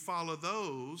place. We follow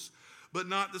those, but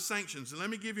not the sanctions. And let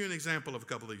me give you an example of a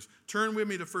couple of these. Turn with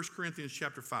me to 1 Corinthians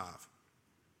chapter 5.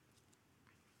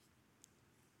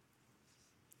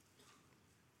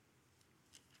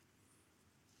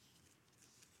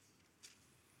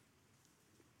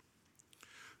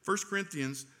 First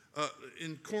Corinthians,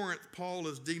 in Corinth, Paul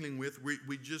is dealing with,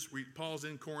 Paul's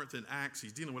in Corinth in Acts.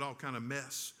 He's dealing with all kind of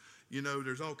mess. You know,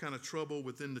 there's all kind of trouble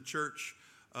within the church.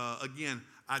 Again,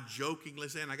 I jokingly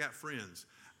say, and I got friends.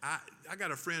 I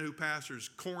got a friend who pastors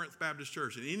Corinth Baptist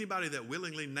Church, and anybody that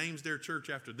willingly names their church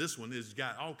after this one has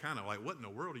got all kind of like, what in the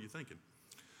world are you thinking?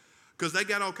 Because they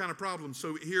got all kind of problems.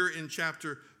 So here in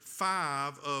chapter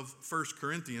 5 of 1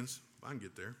 Corinthians, if I can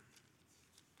get there,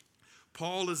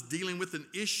 Paul is dealing with an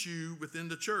issue within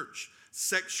the church,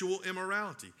 sexual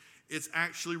immorality. It's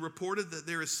actually reported that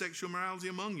there is sexual immorality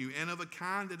among you, and of a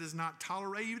kind that is not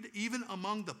tolerated even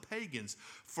among the pagans,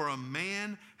 for a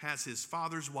man has his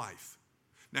father's wife.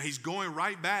 Now he's going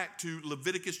right back to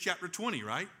Leviticus chapter 20,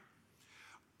 right?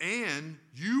 And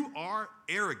you are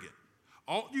arrogant.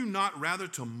 Ought you not rather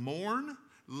to mourn?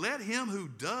 Let him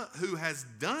who has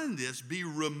done this be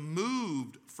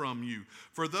removed from you.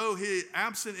 For though he is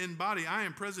absent in body, I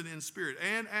am present in spirit.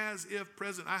 And as if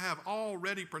present, I have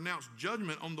already pronounced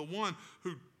judgment on the one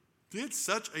who did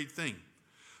such a thing.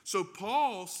 So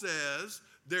Paul says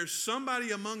there's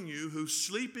somebody among you who's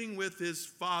sleeping with his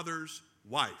father's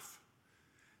wife.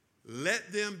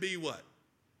 Let them be what?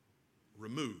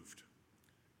 Removed.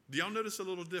 Do y'all notice a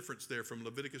little difference there from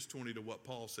Leviticus 20 to what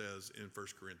Paul says in 1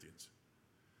 Corinthians?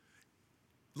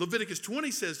 Leviticus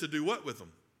 20 says to do what with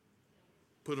them?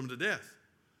 Put them to death.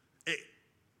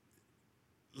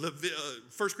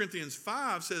 1 Corinthians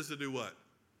 5 says to do what?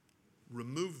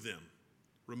 Remove them.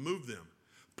 Remove them.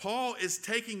 Paul is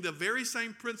taking the very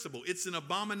same principle. It's an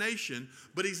abomination,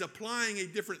 but he's applying a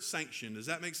different sanction. Does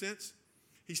that make sense?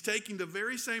 He's taking the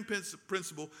very same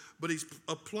principle, but he's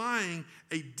applying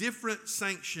a different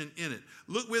sanction in it.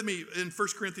 Look with me in 1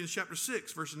 Corinthians chapter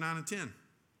 6, verses 9 and 10.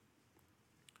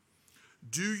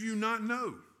 Do you not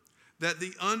know that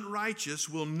the unrighteous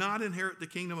will not inherit the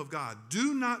kingdom of God?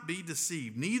 Do not be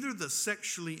deceived. Neither the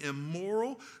sexually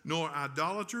immoral, nor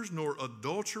idolaters, nor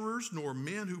adulterers, nor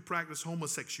men who practice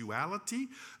homosexuality,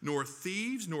 nor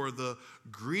thieves, nor the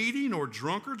greedy, nor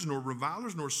drunkards, nor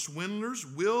revilers, nor swindlers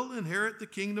will inherit the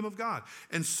kingdom of God.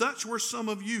 And such were some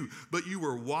of you, but you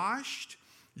were washed,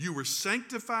 you were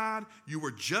sanctified, you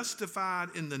were justified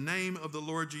in the name of the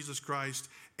Lord Jesus Christ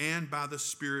and by the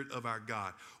Spirit of our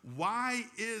God. Why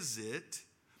is it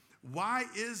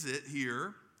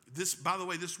here? This, by the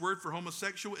way, this word for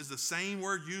homosexual is the same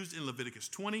word used in Leviticus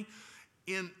 20.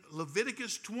 In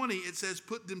Leviticus 20, it says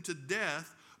put them to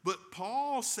death, but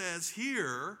Paul says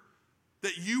here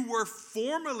that you were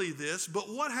formerly this, but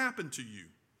what happened to you?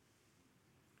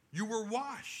 You were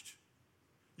washed.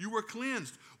 You were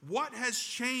cleansed. What has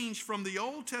changed from the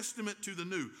Old Testament to the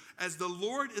New? As the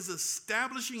Lord is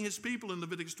establishing his people in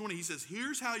Leviticus 20, he says,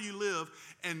 here's how you live.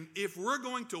 And if we're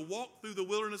going to walk through the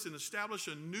wilderness and establish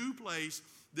a new place,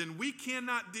 then we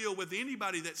cannot deal with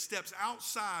anybody that steps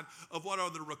outside of what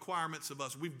are the requirements of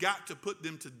us. We've got to put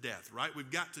them to death, right? We've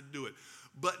got to do it.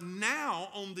 But now,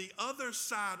 on the other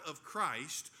side of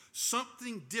Christ,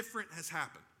 something different has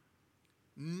happened.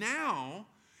 Now,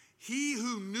 he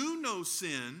who knew no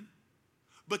sin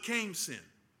became sin.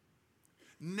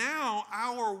 Now,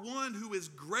 our one who is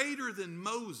greater than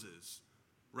Moses,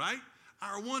 right?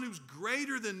 Our one who's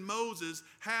greater than Moses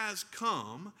has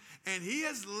come, and he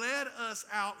has led us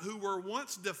out who were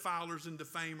once defilers and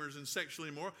defamers and sexually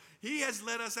immoral. He has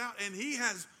led us out, and he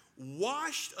has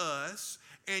washed us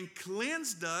and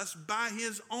cleansed us by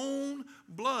his own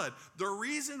blood. The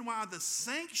reason why the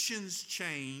sanctions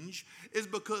change is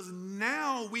because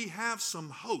now we have some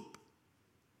hope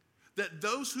that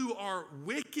those who are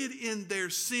wicked in their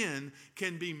sin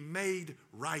can be made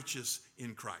righteous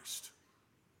in Christ.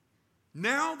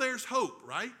 Now there's hope,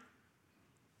 right?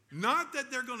 Not that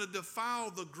they're going to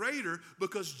defile the greater,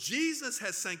 because Jesus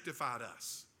has sanctified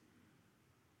us.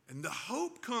 And the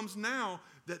hope comes now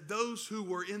that those who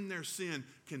were in their sin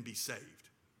can be saved.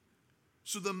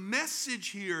 So the message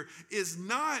here is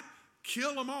not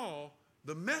kill them all.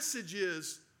 The message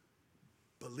is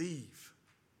believe.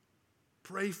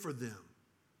 Pray for them.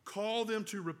 Call them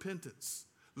to repentance.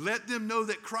 Let them know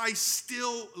that Christ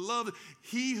still loved.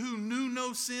 He who knew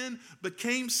no sin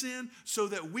became sin so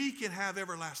that we can have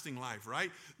everlasting life,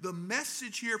 right? The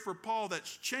message here for Paul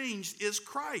that's changed is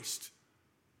Christ.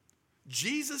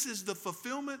 Jesus is the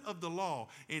fulfillment of the law,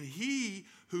 and he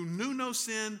who knew no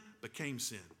sin became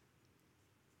sin.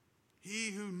 He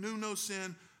who knew no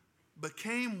sin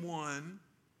became one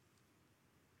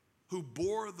who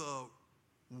bore the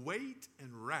weight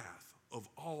and wrath of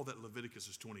all that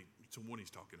Leviticus 20 is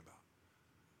talking about.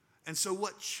 And so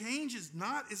what changes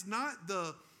is not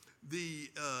the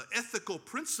ethical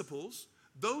principles.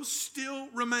 Those still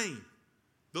remain.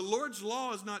 The Lord's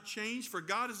law is not changed, for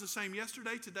God is the same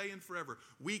yesterday, today, and forever.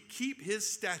 We keep his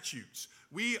statutes.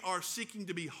 We are seeking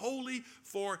to be holy,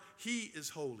 for he is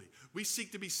holy. We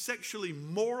seek to be sexually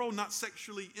moral, not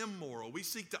sexually immoral. We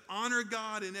seek to honor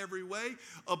God in every way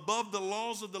above the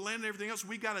laws of the land and everything else.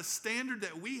 We got a standard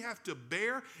that we have to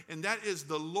bear, and that is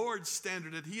the Lord's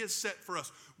standard that he has set for us.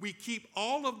 We keep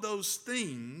all of those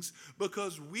things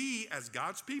because we, as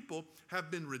God's people,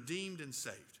 have been redeemed and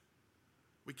saved.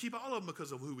 We keep all of them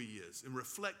because of who he is and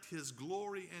reflect his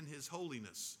glory and his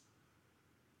holiness.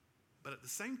 But at the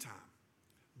same time,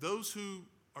 those who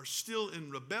are still in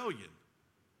rebellion,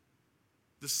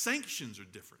 the sanctions are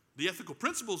different. The ethical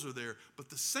principles are there, but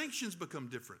the sanctions become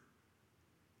different.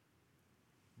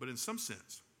 But in some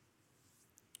sense,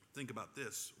 think about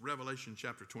this. Revelation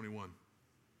chapter 21.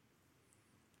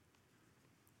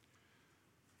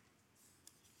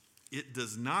 It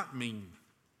does not mean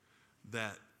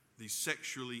that the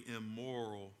sexually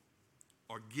immoral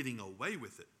are getting away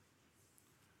with it.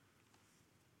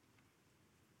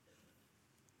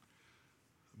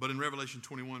 But in Revelation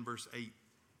 21, verse 8,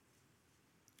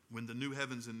 when the new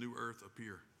heavens and new earth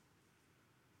appear,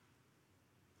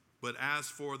 but as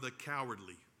for the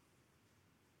cowardly,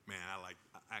 man, I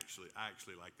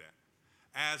actually like that.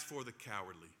 As for the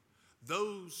cowardly,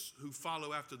 those who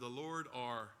follow after the Lord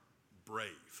are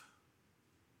brave,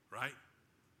 right?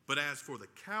 But as for the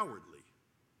cowardly,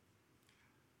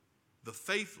 the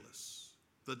faithless,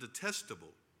 the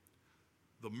detestable,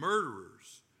 the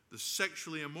murderers, the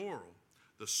sexually immoral,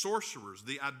 the sorcerers,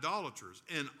 the idolaters,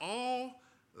 and all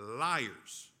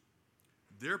liars,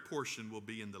 their portion will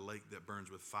be in the lake that burns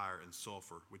with fire and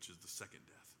sulfur, which is the second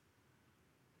death.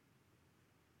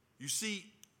 You see,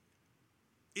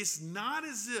 it's not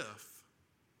as if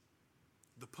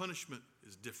the punishment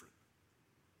is different.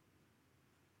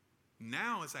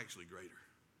 Now it's actually greater.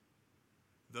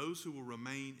 Those who will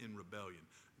remain in rebellion.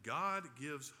 God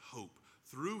gives hope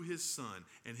through his Son,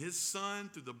 and his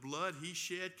Son, through the blood he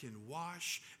shed, can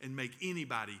wash and make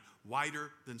anybody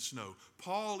whiter than snow.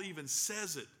 Paul even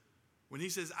says it when he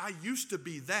says, I used to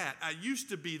be that, I used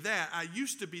to be that, I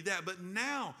used to be that, but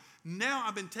now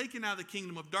I've been taken out of the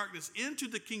kingdom of darkness into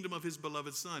the kingdom of his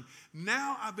beloved Son.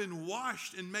 Now I've been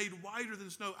washed and made whiter than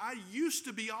snow. I used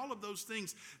to be all of those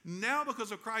things. Now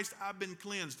because of Christ, I've been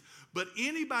cleansed. But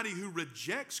anybody who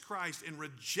rejects Christ and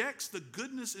rejects the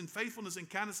goodness and faithfulness and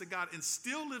kindness of God and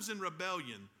still lives in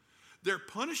rebellion, their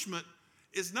punishment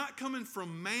is not coming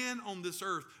from man on this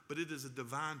earth, but it is a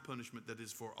divine punishment that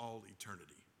is for all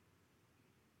eternity.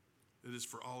 It is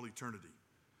for all eternity.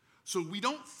 So we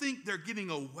don't think they're getting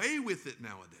away with it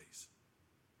nowadays.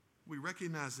 we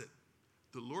recognize that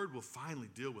the Lord will finally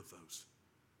deal with those.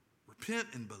 Repent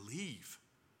and believe,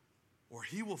 or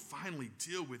he will finally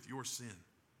deal with your sin.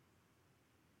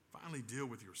 Finally deal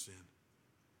with your sin.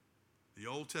 The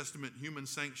Old Testament human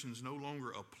sanctions no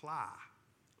longer apply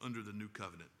under the new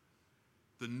covenant.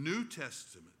 The New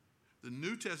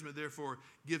Testament, therefore,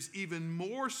 gives even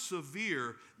more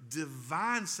severe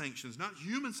divine sanctions, not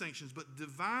human sanctions, but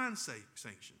divine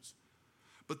sanctions.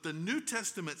 But the New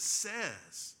Testament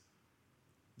says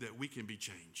that we can be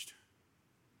changed.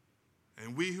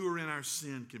 And we who are in our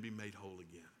sin can be made whole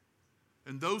again.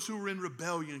 And those who are in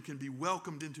rebellion can be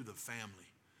welcomed into the family.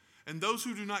 And those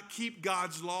who do not keep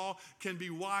God's law can be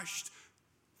washed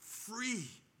free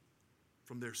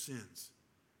from their sins.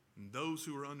 And those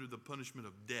who are under the punishment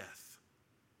of death,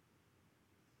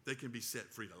 they can be set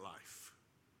free to life.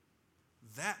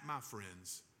 That, my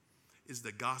friends, is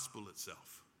the gospel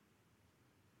itself.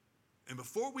 And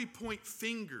before we point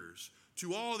fingers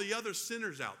to all the other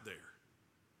sinners out there,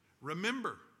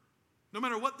 remember, no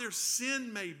matter what their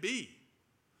sin may be,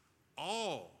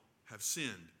 all have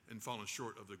sinned and fallen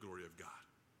short of the glory of God.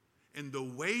 And the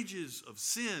wages of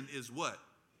sin is what?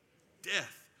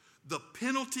 Death. The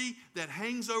penalty that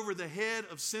hangs over the head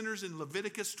of sinners in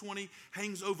Leviticus 20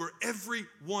 hangs over every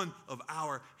one of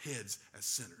our heads as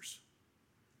sinners.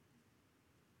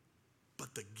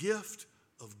 But the gift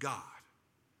of God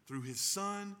through his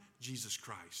Son, Jesus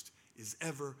Christ, is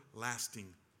everlasting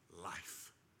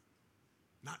life.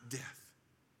 Not death,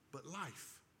 but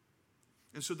life.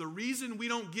 And so the reason we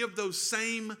don't give those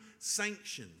same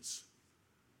sanctions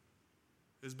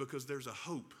is because there's a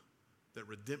hope that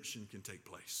redemption can take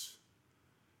place.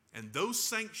 And those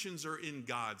sanctions are in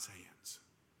God's hands,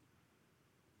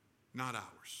 not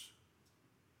ours.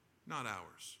 Not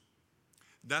ours.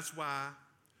 That's why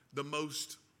let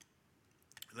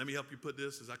me help you put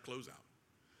this as I close out.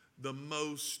 The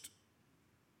most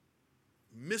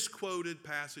misquoted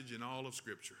passage in all of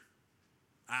Scripture,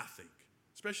 I think,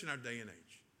 especially in our day and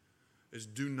age, is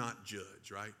do not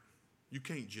judge, right? You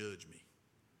can't judge me.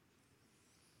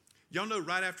 Y'all know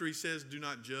right after he says do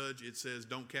not judge, it says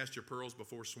don't cast your pearls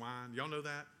before swine. Y'all know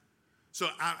that? So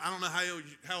I don't know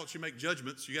how else you make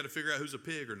judgments. You got to figure out who's a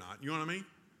pig or not. You know what I mean?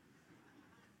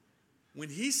 When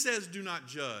he says do not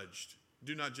judge,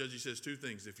 he says two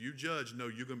things. If you judge, no,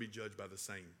 you're going to be judged by the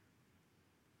same.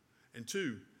 And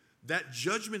two, that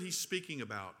judgment he's speaking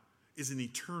about is an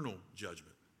eternal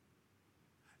judgment.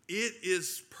 It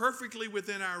is perfectly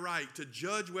within our right to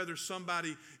judge whether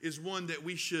somebody is one that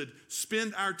we should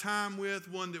spend our time with,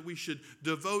 one that we should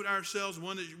devote ourselves,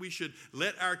 one that we should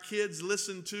let our kids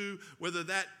listen to, whether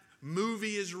that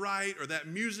movie is right or that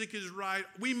music is right.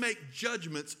 We make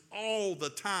judgments all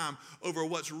the time over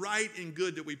what's right and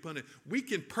good that we put in. We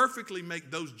can perfectly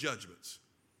make those judgments.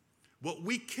 What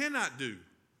we cannot do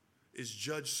is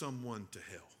judge someone to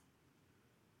hell.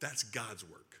 That's God's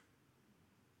work.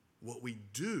 What we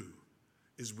do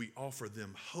is we offer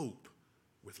them hope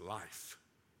with life.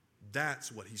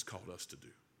 That's what he's called us to do.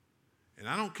 And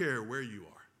I don't care where you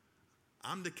are.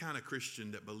 I'm the kind of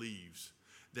Christian that believes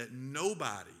that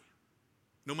nobody,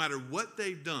 no matter what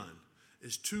they've done,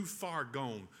 is too far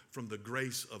gone from the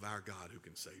grace of our God who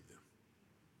can save them.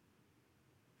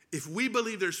 If we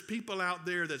believe there's people out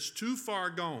there that's too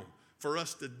far gone for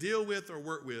us to deal with or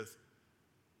work with,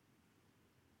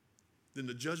 then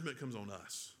the judgment comes on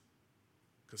us.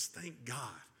 Because thank God,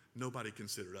 nobody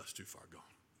considered us too far gone.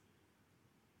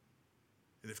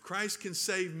 And if Christ can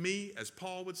save me, as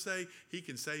Paul would say, he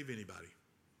can save anybody.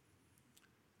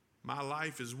 My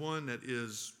life is one that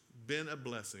has been a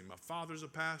blessing. My father's a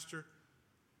pastor.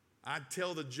 I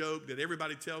tell the joke that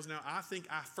everybody tells now. I think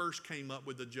I first came up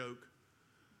with the joke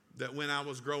that when I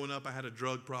was growing up, I had a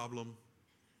drug problem.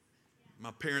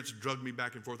 My parents drugged me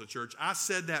back and forth to church. I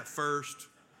said that first.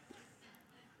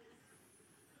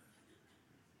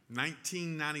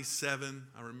 1997,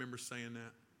 I remember saying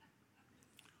that.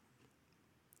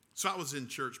 So I was in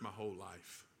church my whole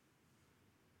life.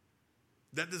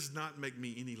 That does not make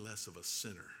me any less of a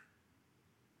sinner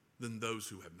than those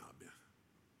who have not been.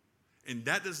 And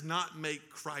that does not make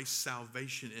Christ's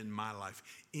salvation in my life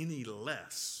any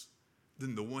less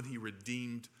than the one he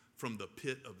redeemed from the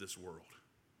pit of this world.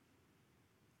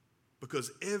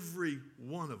 Because every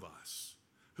one of us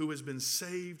who has been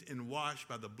saved and washed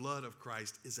by the blood of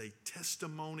Christ is a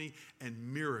testimony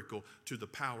and miracle to the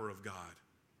power of God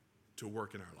to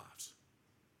work in our lives.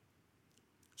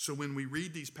 So when we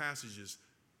read these passages,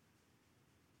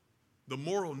 the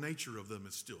moral nature of them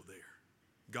is still there.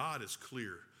 God is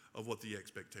clear of what the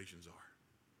expectations are.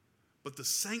 But the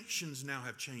sanctions now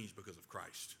have changed because of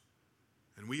Christ.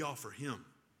 And we offer him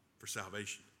for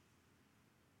salvation.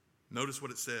 Notice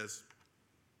what it says.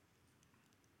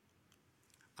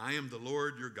 I am the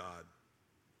Lord your God.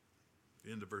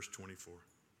 End of verse 24.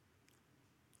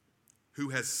 Who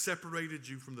has separated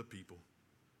you from the people.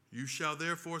 You shall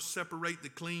therefore separate the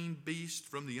clean beast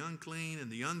from the unclean,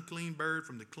 and the unclean bird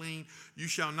from the clean. You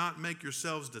shall not make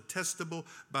yourselves detestable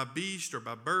by beast or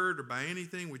by bird or by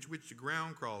anything which the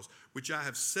ground crawls, which I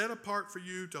have set apart for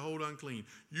you to hold unclean.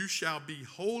 You shall be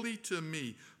holy to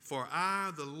me, for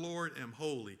I, the Lord, am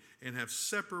holy, and have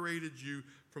separated you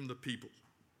from the people,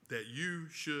 that you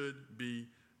should be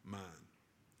mine.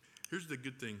 Here's the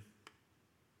good thing.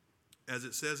 As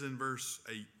it says in verse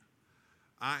 8,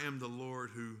 I am the Lord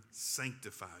who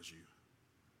sanctifies you.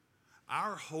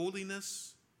 Our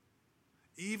holiness,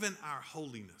 even our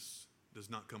holiness, does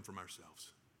not come from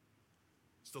ourselves.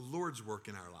 It's the Lord's work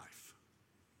in our life.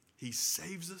 He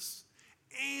saves us,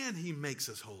 and he makes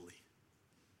us holy,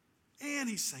 and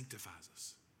he sanctifies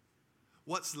us.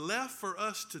 What's left for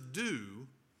us to do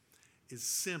is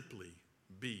simply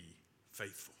be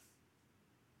faithful.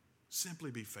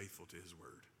 Simply be faithful to his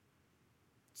word.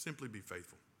 Simply be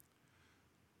faithful.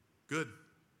 Good.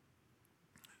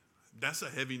 That's a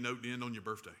heavy note to end on your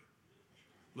birthday.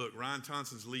 Look, Ryan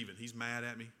Thompson's leaving. He's mad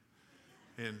at me.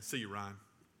 And see you, Ryan.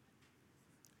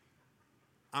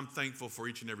 I'm thankful for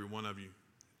each and every one of you.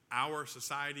 Our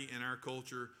society and our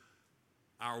culture,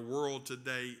 our world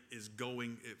today is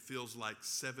going, it feels like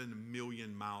 7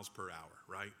 million miles per hour,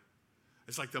 right?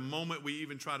 It's like the moment we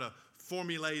even try to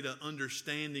formulate an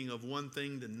understanding of one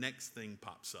thing, the next thing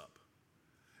pops up.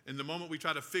 And the moment we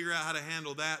try to figure out how to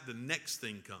handle that, the next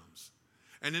thing comes.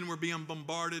 And then we're being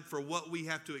bombarded for what we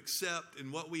have to accept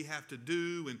and what we have to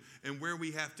do and where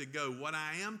we have to go. What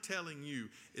I am telling you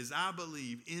is I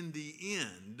believe in the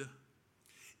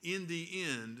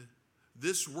end,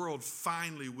 this world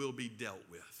finally will be dealt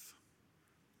with.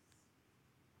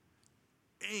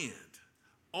 And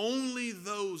only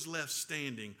those left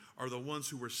standing are the ones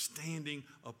who were standing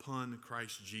upon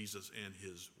Christ Jesus and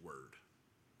his word.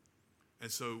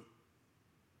 And so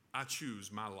I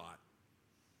choose my lot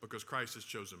because Christ has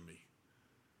chosen me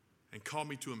and called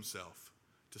me to himself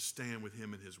to stand with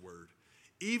him in his word,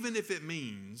 even if it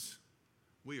means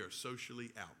we are socially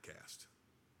outcast,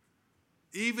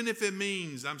 even if it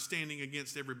means I'm standing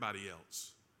against everybody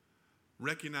else.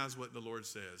 Recognize what the Lord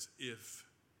says. If,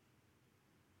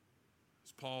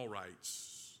 as Paul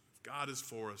writes, if God is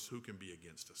for us, who can be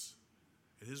against us?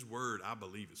 And his word, I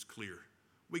believe, is clear.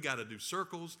 We got to do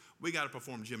circles. We got to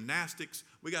perform gymnastics.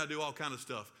 We got to do all kind of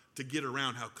stuff to get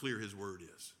around how clear his word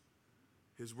is.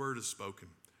 His word is spoken,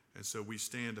 and so we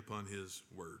stand upon his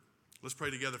word. Let's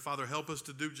pray together. Father, help us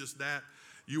to do just that.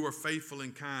 You are faithful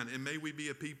and kind, and may we be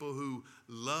a people who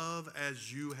love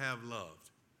as you have loved.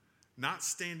 Not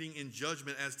standing in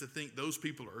judgment as to think those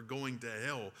people are going to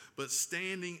hell, but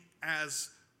standing as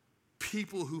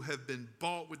people who have been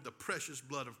bought with the precious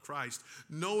blood of Christ,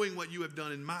 knowing what you have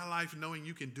done in my life, knowing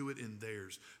you can do it in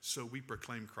theirs. So we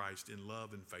proclaim Christ in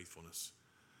love and faithfulness.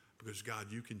 Because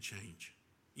God, you can change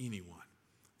anyone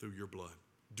through your blood.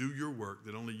 Do your work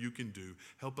that only you can do.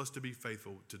 Help us to be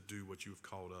faithful to do what you have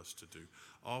called us to do.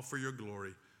 All for your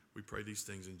glory. We pray these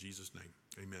things in Jesus' name.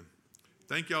 Amen.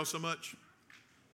 Thank y'all so much.